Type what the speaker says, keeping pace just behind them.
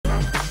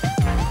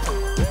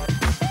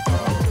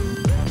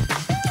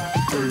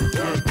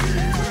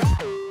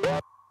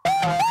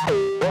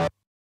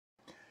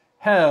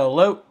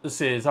Hello, this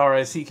is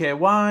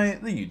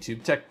RICKY, the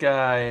YouTube Tech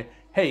Guy.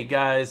 Hey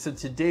guys, so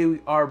today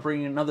we are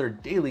bringing another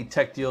daily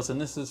tech deals,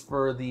 and this is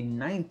for the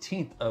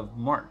 19th of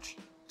March,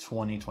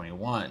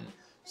 2021.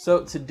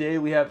 So today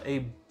we have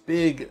a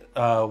big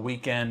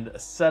weekend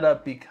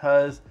setup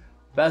because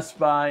Best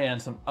Buy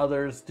and some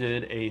others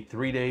did a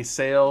 3-day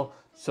sale.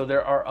 So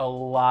there are a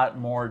lot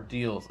more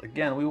deals.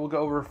 Again, we will go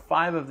over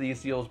 5 of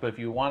these deals, but if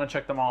you want to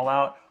check them all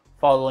out,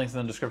 follow the links in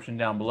the description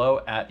down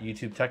below at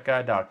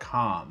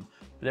youtubetechguy.com.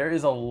 There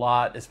is a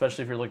lot,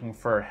 especially if you're looking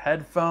for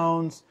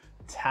headphones,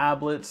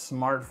 tablets,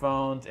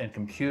 smartphones, and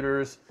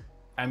computers.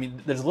 I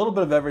mean, there's a little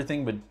bit of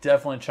everything, but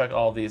definitely check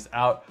all these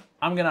out.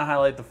 I'm gonna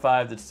highlight the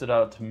 5 that stood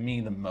out to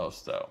me the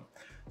most though.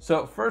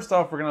 So first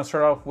off, we're gonna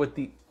start off with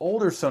the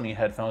older Sony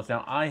headphones.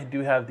 Now I do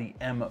have the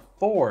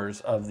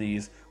M4s of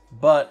these,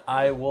 but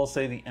I will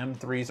say the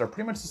M3s are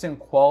pretty much the same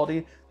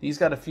quality. These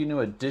got a few new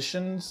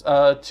additions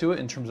to it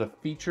in terms of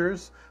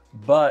features,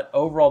 but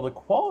overall the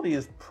quality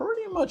is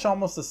pretty much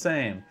almost the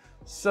same.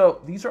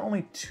 So these are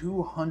only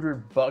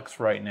 200 bucks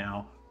right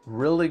now.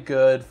 Really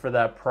good for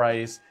that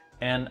price.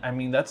 And I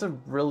mean, that's a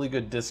really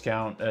good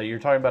discount. You're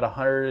talking about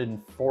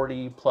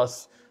 $140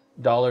 plus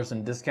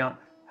in discount.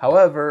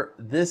 However,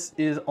 this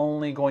is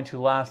only going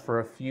to last for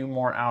a few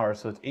more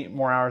hours. So it's 8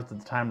 more hours at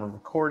the time of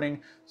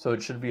recording. So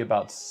it should be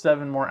about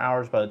 7 more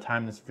hours by the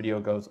time this video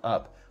goes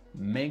up.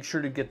 Make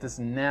sure to get this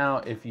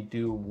now if you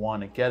do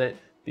want to get it,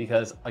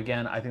 because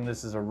again, I think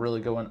this is a really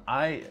good one.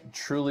 I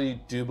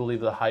truly do believe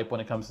the hype when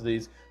it comes to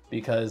these,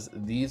 because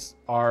these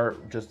are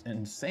just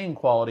insane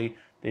quality.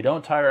 They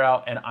don't tire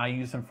out, and I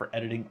use them for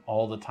editing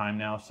all the time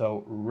now.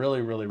 So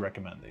really, really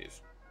recommend these.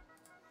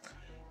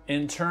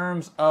 In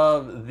terms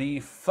of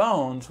the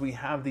phones, we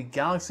have the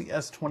Galaxy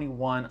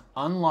S21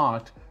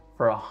 Unlocked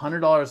for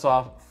 $100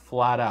 off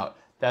flat out.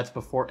 That's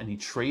before any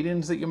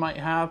trade-ins that you might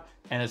have,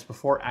 and it's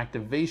before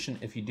activation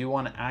if you do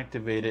want to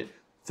activate it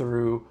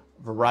through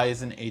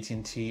Verizon,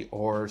 AT&T,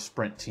 or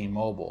Sprint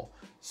T-Mobile.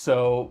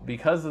 So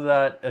because of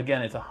that,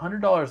 again, it's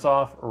 $100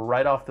 off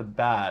right off the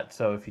bat.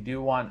 So if you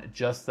do want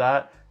just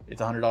that,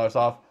 it's $100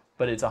 off,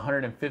 but it's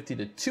 $150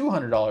 to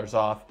 $200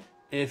 off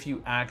if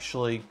you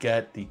actually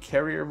get the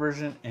carrier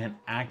version and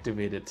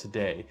activate it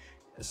today.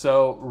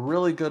 So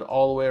really good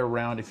all the way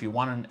around. If you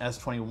want an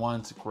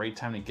S21, it's a great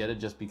time to get it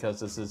just because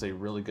this is a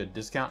really good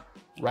discount.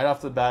 Right off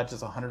the bat,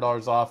 just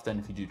 $100 off. Then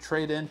if you do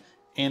trade-in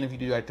and if you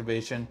do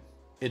activation,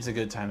 it's a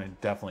good time to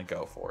definitely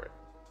go for it.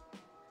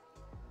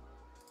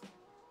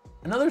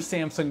 Another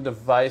Samsung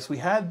device, we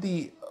had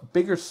the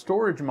bigger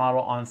storage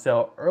model on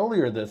sale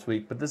earlier this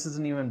week, but this is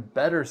an even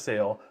better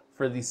sale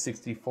for the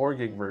 64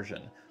 gig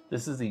version.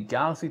 This is the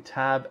Galaxy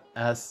Tab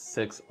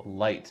S6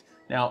 Lite.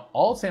 Now,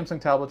 all Samsung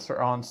tablets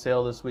are on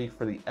sale this week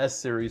for the S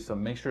series, so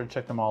make sure to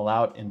check them all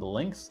out in the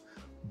links.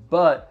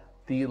 But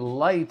the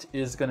Lite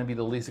is going to be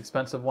the least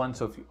expensive one,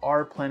 so if you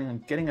are planning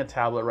on getting a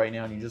tablet right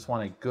now and you just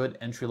want a good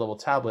entry-level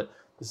tablet,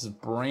 this is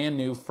brand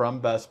new from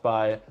Best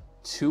Buy,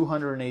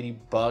 280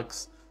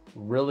 bucks.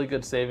 Really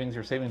good savings.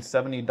 You're saving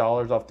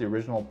 $70 off the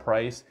original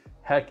price.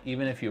 Heck,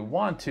 even if you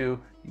want to,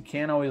 you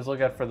can always look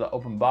at for the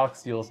open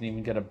box deals and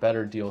even get a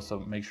better deal. So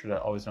make sure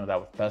to always know that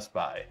with Best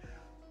Buy.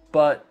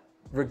 But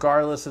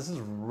regardless, this is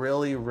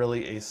really,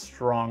 really a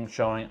strong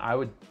showing. I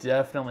would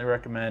definitely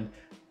recommend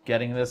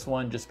getting this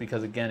one just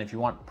because, again, if you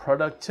want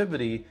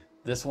productivity,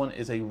 this one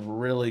is a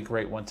really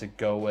great one to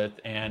go with.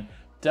 And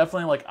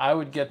definitely, like, I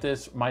would get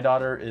this. My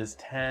daughter is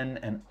 10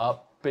 and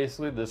up,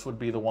 basically. This would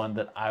be the one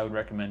that I would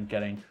recommend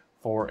getting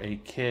for a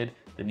kid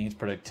that needs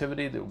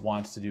productivity, that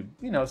wants to do,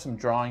 you know, some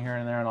drawing here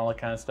and there and all that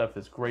kind of stuff.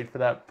 It's great for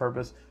that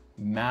purpose.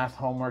 Math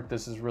homework,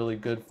 this is really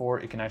good for.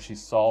 It can actually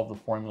solve the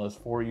formulas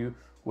for you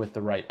with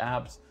the right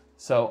apps.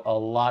 So a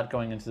lot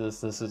going into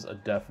this. This is a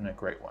definite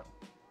great one.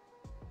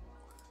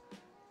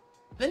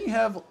 Then you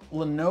have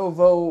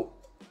Lenovo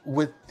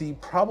with the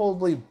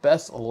probably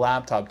best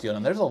laptop deal.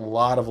 And there's a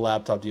lot of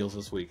laptop deals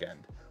this weekend,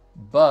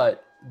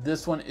 but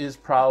this one is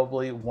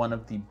probably one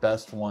of the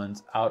best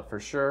ones out for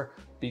sure,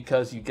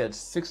 because you get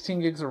 16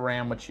 gigs of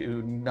RAM, which,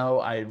 you know,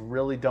 I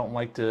really don't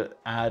like to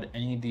add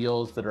any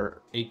deals that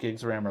are 8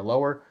 gigs of RAM or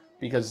lower,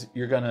 because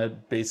you're gonna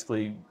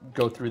basically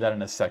go through that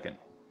in a second.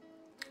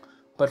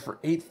 But for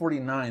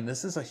 $849,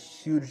 this is a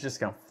huge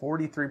discount,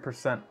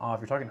 43% off.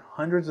 You're talking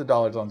hundreds of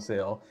dollars on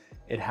sale.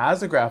 It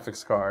has a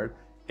graphics card,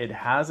 it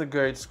has a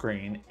good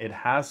screen, it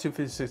has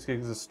 256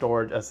 gigs of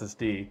storage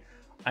SSD.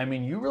 I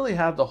mean, you really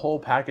have the whole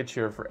package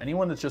here for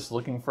anyone that's just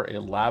looking for a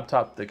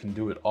laptop that can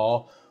do it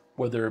all,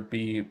 whether it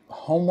be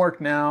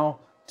homework now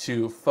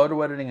to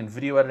photo editing and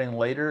video editing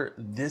later.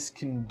 This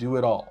can do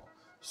it all.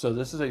 So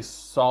this is a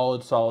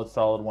solid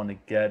one to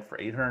get for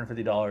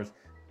 $850.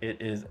 It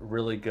is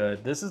really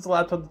good. This is the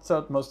laptop that's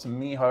out most to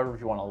me. However,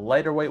 if you want a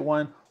lighter weight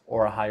one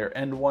or a higher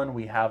end one,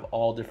 we have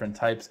all different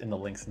types in the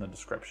links in the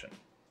description.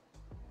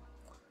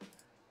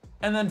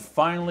 And then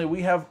finally,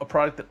 we have a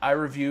product that I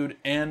reviewed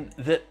and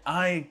that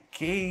I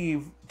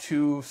gave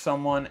to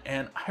someone,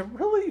 and I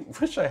really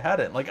wish I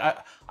had it. Like,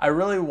 I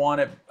really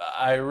want it.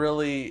 I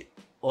really,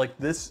 like,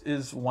 this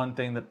is one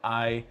thing that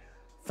I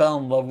fell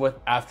in love with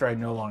after I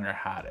no longer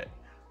had it.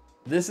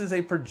 This is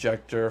a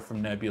projector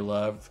from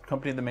Nebula, a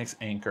company that makes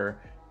Anchor,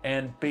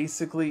 and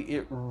basically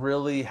it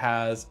really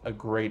has a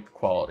great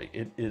quality.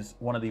 It is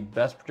one of the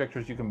best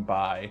projectors you can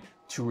buy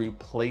to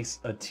replace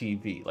a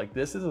TV. Like,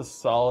 this is a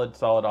solid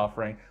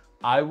offering.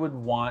 I would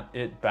want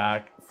it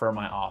back for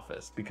my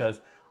office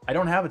because I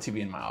don't have a TV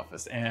in my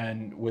office,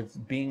 and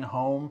with being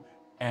home,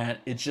 and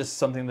it's just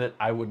something that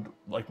I would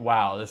like,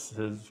 wow, this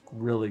is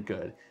really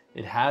good.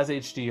 It has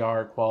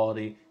HDR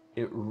quality.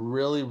 It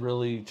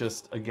really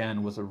just,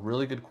 again, was a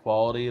really good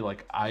quality.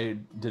 Like, I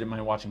didn't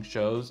mind watching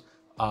shows.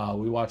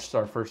 We watched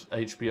our first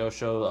HBO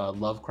show,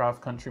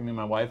 Lovecraft Country, me and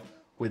my wife,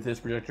 with this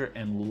projector,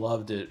 and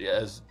loved it.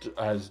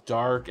 As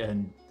dark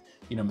and,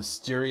 you know,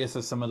 mysterious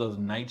as some of those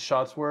night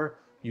shots were,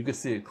 you could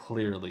see it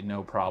clearly,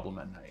 no problem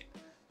at night.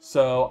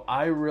 So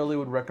I really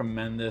would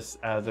recommend this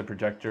as a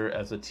projector,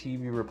 as a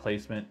TV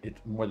replacement. It's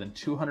more than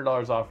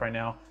 $200 off right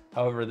now.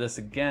 However, this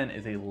again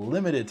is a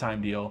limited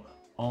time deal.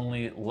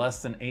 Only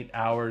less than 8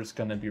 hours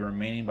going to be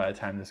remaining by the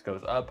time this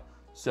goes up.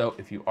 So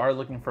if you are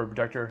looking for a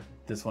projector,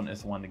 this one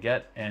is the one to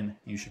get, and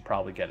you should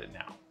probably get it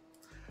now.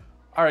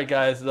 All right,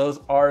 guys,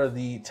 those are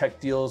the tech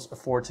deals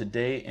for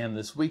today and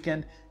this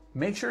weekend.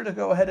 Make sure to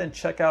go ahead and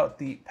check out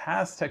the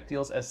past tech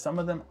deals, as some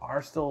of them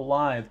are still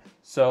live.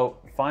 So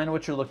find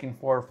what you're looking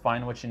for,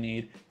 find what you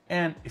need.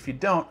 And if you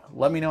don't,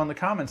 let me know in the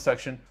comments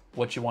section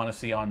what you want to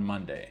see on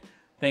Monday.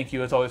 Thank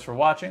you as always for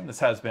watching. This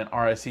has been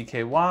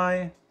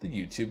RICKY, the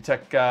YouTube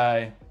Tech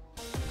Guy.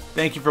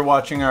 Thank you for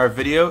watching our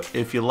video.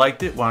 If you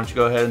liked it, why don't you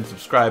go ahead and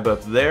subscribe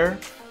up there.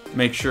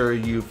 Make sure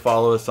you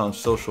follow us on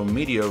social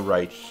media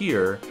right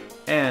here.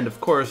 And of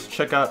course,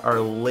 check out our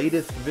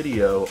latest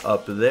video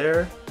up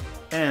there.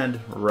 And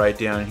right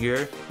down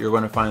here, you're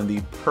going to find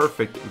the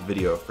perfect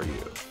video for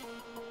you.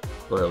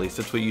 Or at least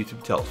that's what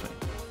YouTube tells me.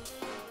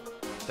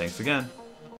 Thanks again.